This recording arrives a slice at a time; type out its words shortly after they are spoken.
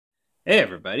Hey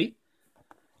everybody!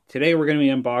 Today we're going to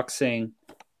be unboxing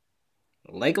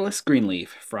Legolas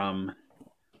Greenleaf from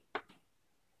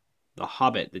The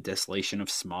Hobbit, The Desolation of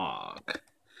Smaug.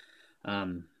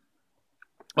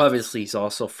 Obviously he's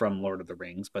also from Lord of the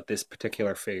Rings, but this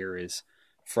particular figure is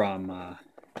from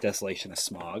Desolation of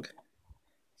Smaug.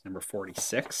 It's number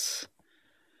 46.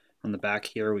 On the back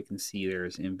here we can see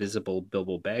there's Invisible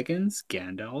Bilbo Baggins,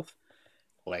 Gandalf,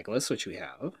 Legolas, which we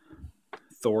have,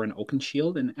 Thorin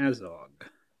Oakenshield, and Azog.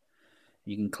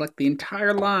 You can collect the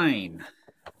entire line.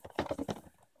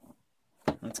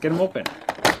 Let's get them open.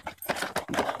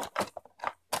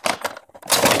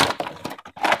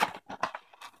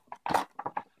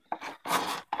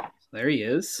 So there he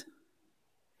is.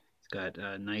 He's got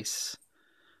nice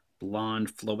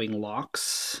blonde flowing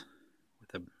locks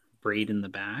with a braid in the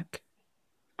back.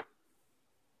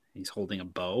 He's holding a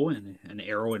bow and an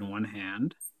arrow in one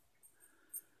hand.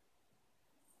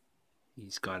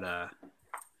 He's got a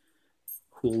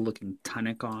cool looking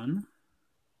tunic on.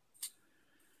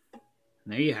 And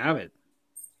there you have it.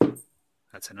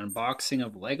 That's an unboxing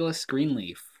of Legolas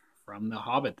Greenleaf from The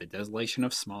Hobbit, The Desolation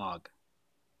of Smaug.